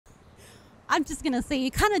I'm just gonna say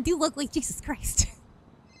you kind of do look like Jesus Christ.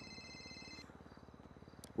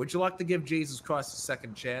 Would you like to give Jesus Christ a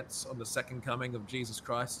second chance on the second coming of Jesus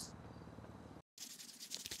Christ?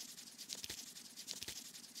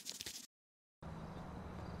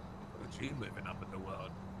 What's you living up in the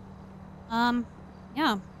world?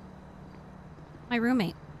 Yeah. My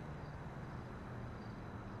roommate.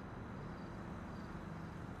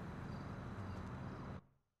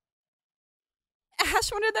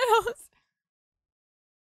 Ash wanted the house.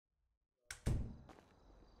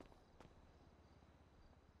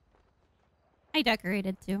 I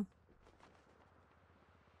decorated too.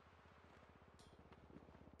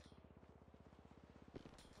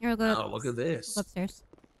 Here, we'll go. Oh, look at this. Go upstairs.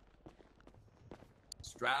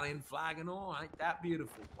 Australian flag and all. Ain't that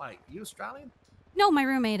beautiful? Wait, you Australian? No, my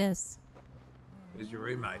roommate is. Who's your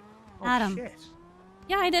roommate? Oh, Adam. shit.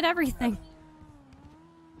 Yeah, I did everything.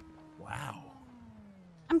 Wow.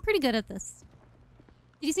 I'm pretty good at this.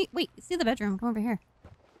 Did you see? Wait, see the bedroom. Come over here.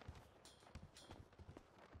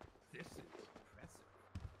 This is impressive.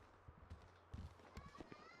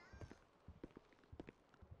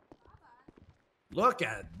 Look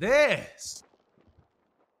at this.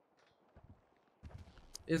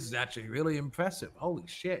 This is actually really impressive. Holy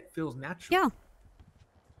shit, feels natural. Yeah.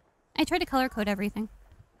 I tried to color code everything.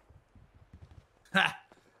 Ha!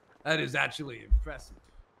 That is actually impressive.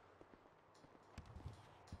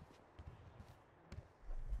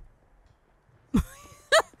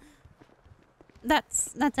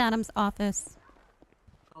 That's Adam's office.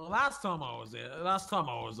 Well, last time I was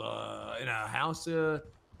in our house, it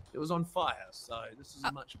was on fire, so this is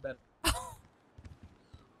much better. All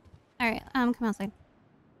right, come outside.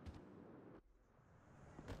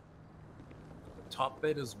 The top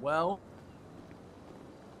bit as well.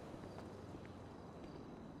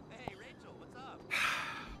 Hey, Rachel, what's up?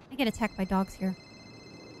 I get attacked by dogs here.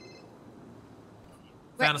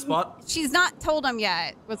 Found a spot? She's not told him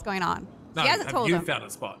yet what's going on. No, she hasn't told you him. found a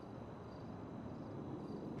spot?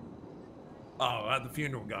 Oh, how'd the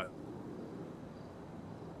funeral go?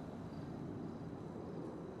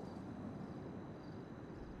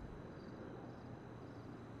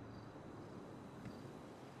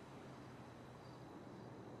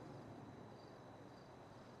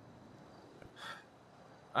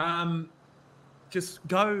 Just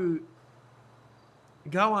go,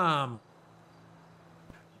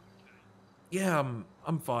 yeah,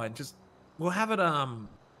 I'm fine. Just, we'll have it at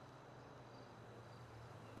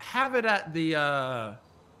the,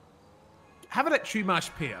 have it at Chumash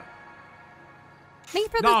Pier.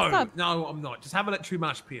 Make for the club. No, I'm not. Just have it at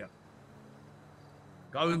Chumash Pier.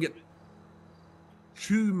 Go and get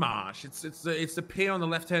Chumash. It's the pier on the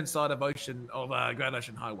left-hand side of Great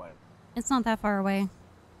Ocean Highway. It's not that far away.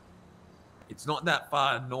 It's not that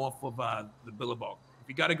far north of the Billabong. If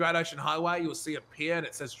you go to Great Ocean Highway, you'll see a pier and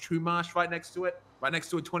it says Chumash right next to it. Right next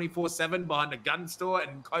to a 24/7 behind a gun store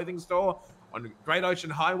and clothing store on Great Ocean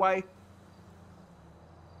Highway.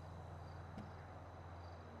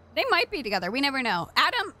 They might be together. We never know.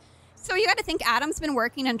 Adam, so you got to think Adam's been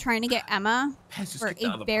working and trying to get Emma for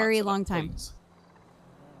a very long time. Please.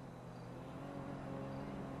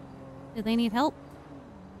 Do they need help?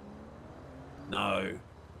 No.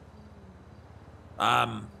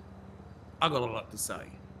 I got a lot to say.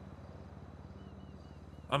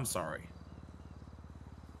 I'm sorry.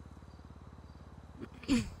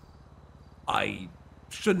 I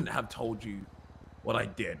shouldn't have told you what I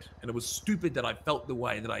did, and it was stupid that I felt the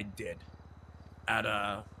way that I did at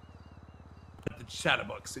the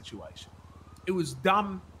Chatterbox situation. It was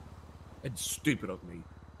dumb and stupid of me,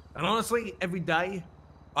 and honestly, every day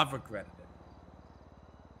I've regretted it,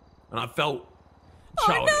 and I felt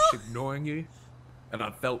childish ignoring you, and I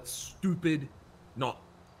felt stupid not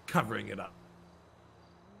covering it up.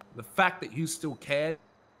 The fact that you still cared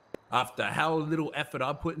after how little effort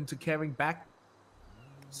I put into caring back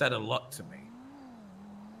said a lot to me.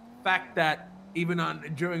 The fact that even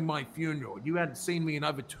during my funeral, you hadn't seen me in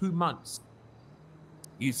over 2 months,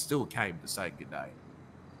 you still came to say goodday.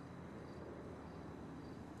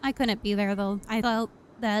 I couldn't be there though. I felt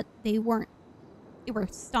that they were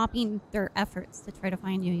stopping their efforts to try to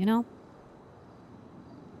find you, you know?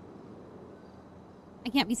 I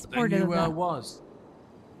can't be supportive They knew of where I that. was.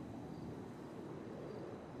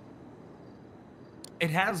 It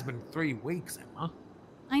has been 3 weeks, Emma.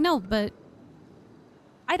 I know, but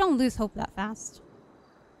I don't lose hope that fast.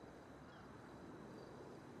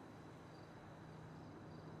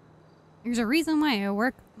 There's a reason why I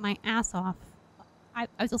work my ass off. I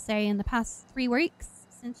will say in the past 3 weeks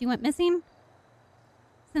since you went missing,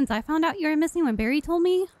 since I found out you were missing when Barry told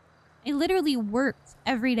me, I literally worked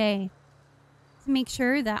every day to make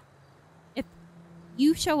sure that if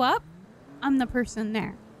You show up, I'm the person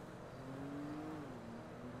there.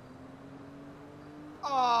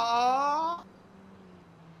 Aww.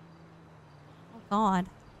 Oh, God.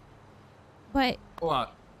 But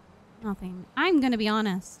What? nothing. I'm going to be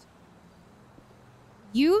honest.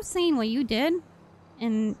 You saying what you did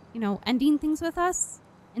and, you know, ending things with us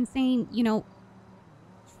and saying, you know,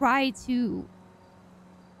 try to, you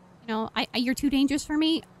know, you're too dangerous for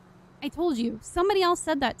me. I told you. Somebody else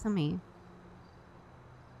said that to me.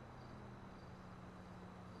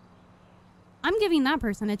 I'm giving that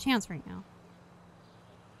person a chance right now.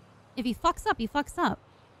 If he fucks up, he fucks up.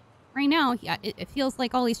 Right now, it feels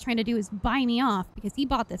like all he's trying to do is buy me off because he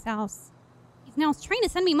bought this house. He's now trying to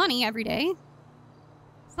send me money every day.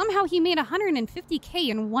 Somehow he made $150K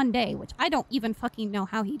in one day, which I don't even fucking know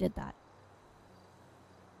how he did that.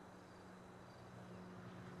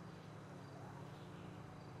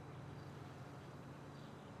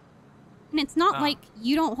 And it's not like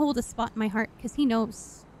you don't hold a spot in my heart because he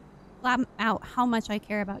knows flat out how much I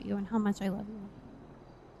care about you and how much I love you.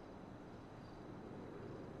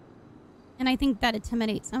 And I think that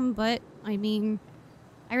intimidates him, but I mean,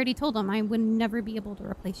 I already told him I would never be able to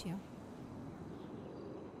replace you.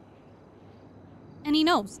 And he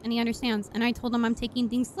knows, and he understands. And I told him I'm taking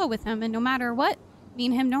things slow with him, and no matter what, me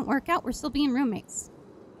and him don't work out, we're still being roommates.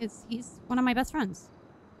 Because he's one of my best friends.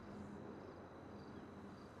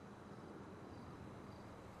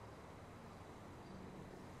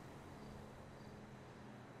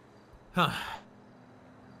 Huh.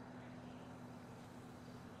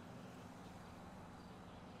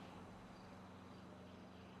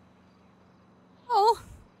 Oh.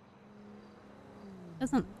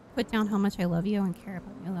 Doesn't put down how much I love you and care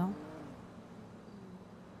about you, though.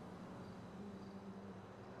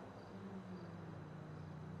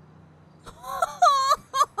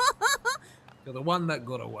 You're the one that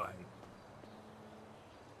got away.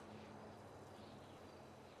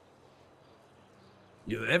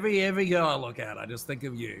 You, every girl I look at, I just think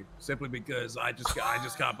of you, simply because I just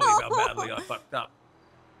can't believe how badly I fucked up.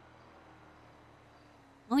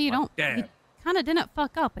 Well, you don't. Damn. You kind of didn't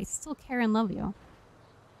fuck up. I still care and love you.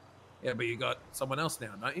 Yeah, but you got someone else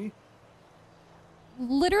now, don't you?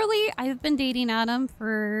 Literally, I've been dating Adam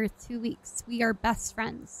for 2 weeks. We are best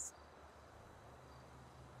friends.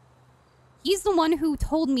 He's the one who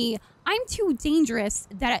told me I'm too dangerous,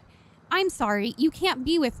 that I'm sorry, you can't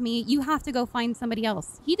be with me. You have to go find somebody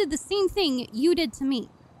else. He did the same thing you did to me.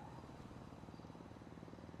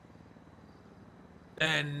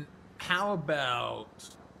 Then how about...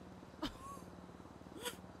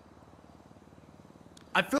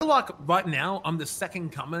 I feel like right now I'm the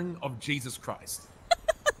second coming of Jesus Christ.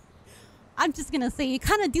 I'm just going to say you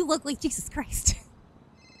kind of do look like Jesus Christ.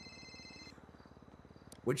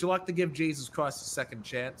 Would you like to give Jesus Christ a second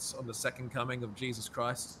chance on the second coming of Jesus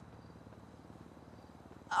Christ?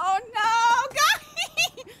 Oh no,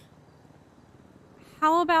 guys!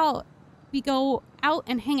 How about we go out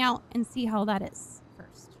and hang out and see how that is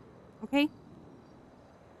first, okay?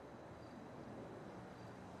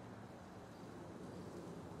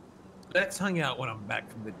 Let's hang out when I'm back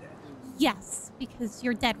from the dead. Yes, because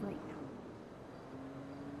you're dead right now.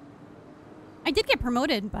 I did get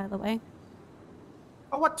promoted, by the way.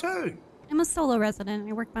 Oh, what to? I'm a solo resident.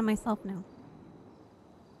 I work by myself now.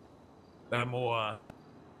 No more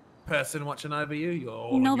person watching over you? You're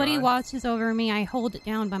all on Nobody your own? watches over me. I hold it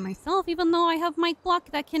down by myself, even though I have Mike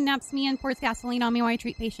Block that kidnaps me and pours gasoline on me while I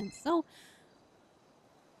treat patients. So...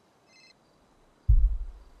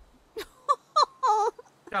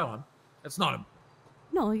 Go on. It's not a...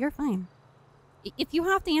 No, you're fine. If you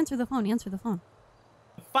have to answer the phone, answer the phone.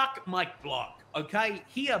 Fuck Mike Block, okay?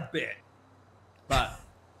 He a bit. But...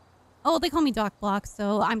 Oh, they call me Doc Block,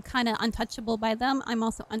 so I'm kind of untouchable by them. I'm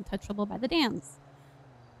also untouchable by the Dans.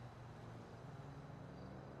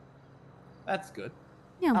 That's good.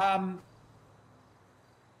 Yeah.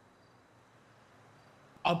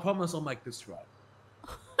 I'll promise I'll make this right.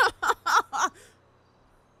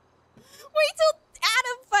 Wait till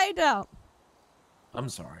Adam find out. I'm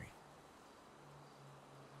sorry.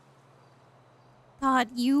 God,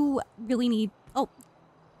 you really need... Oh.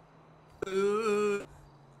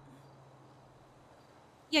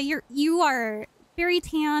 Yeah, you are very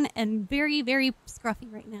tan and very, very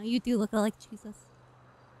scruffy right now. You do look like Jesus.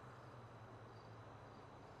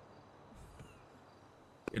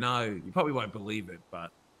 You know, you probably won't believe it,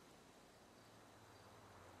 but...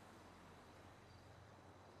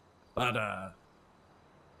 you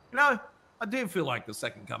know, I do feel like the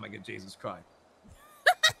second coming of Jesus Christ.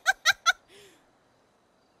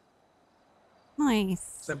 Nice.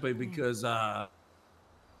 Simply because,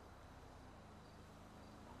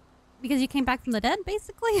 Because you came back from the dead,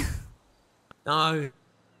 basically? No.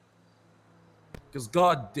 Because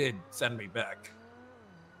God did send me back.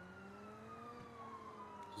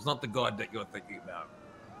 It's not the God that you're thinking about.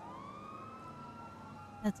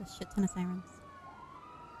 That's a shit ton of sirens.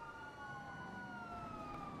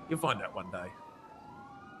 You'll find out one day.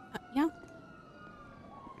 Yeah.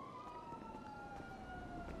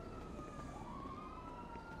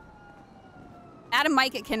 Adam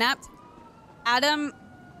might get kidnapped. Adam's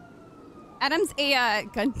a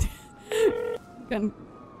gun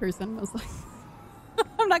person, most likely.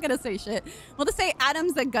 I'm not gonna say shit. We'll just say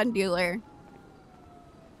Adam's a gun dealer.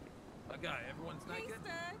 Okay, everyone's naked.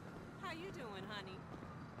 How you doing, honey?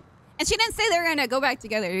 And she didn't say they're gonna go back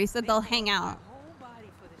together. She said they'll hang out. Whole body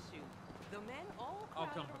for the shoot. The men all I'll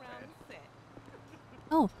crowded come around the set.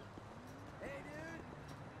 Oh. Hey, dude.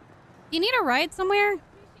 Do you need a ride somewhere?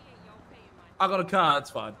 Appreciate y'all paying my I got a car,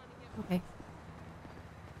 it's fine. Okay.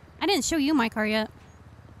 I didn't show you my car yet.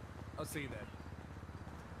 I'll see you then.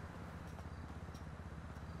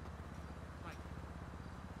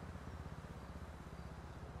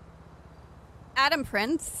 Adam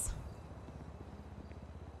Prince.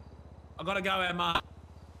 I gotta go, Emma.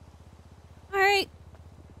 All right.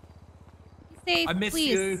 Be safe, I miss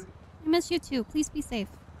please. you. I miss you too. Please be safe.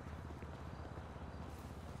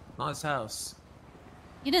 Nice house.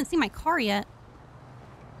 You didn't see my car yet.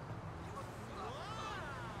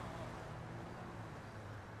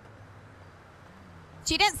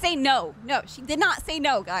 She didn't say no. No, she did not say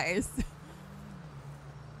no, guys.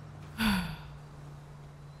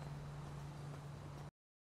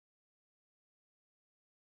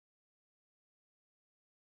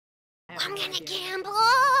 I'm gonna gamble.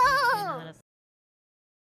 Not a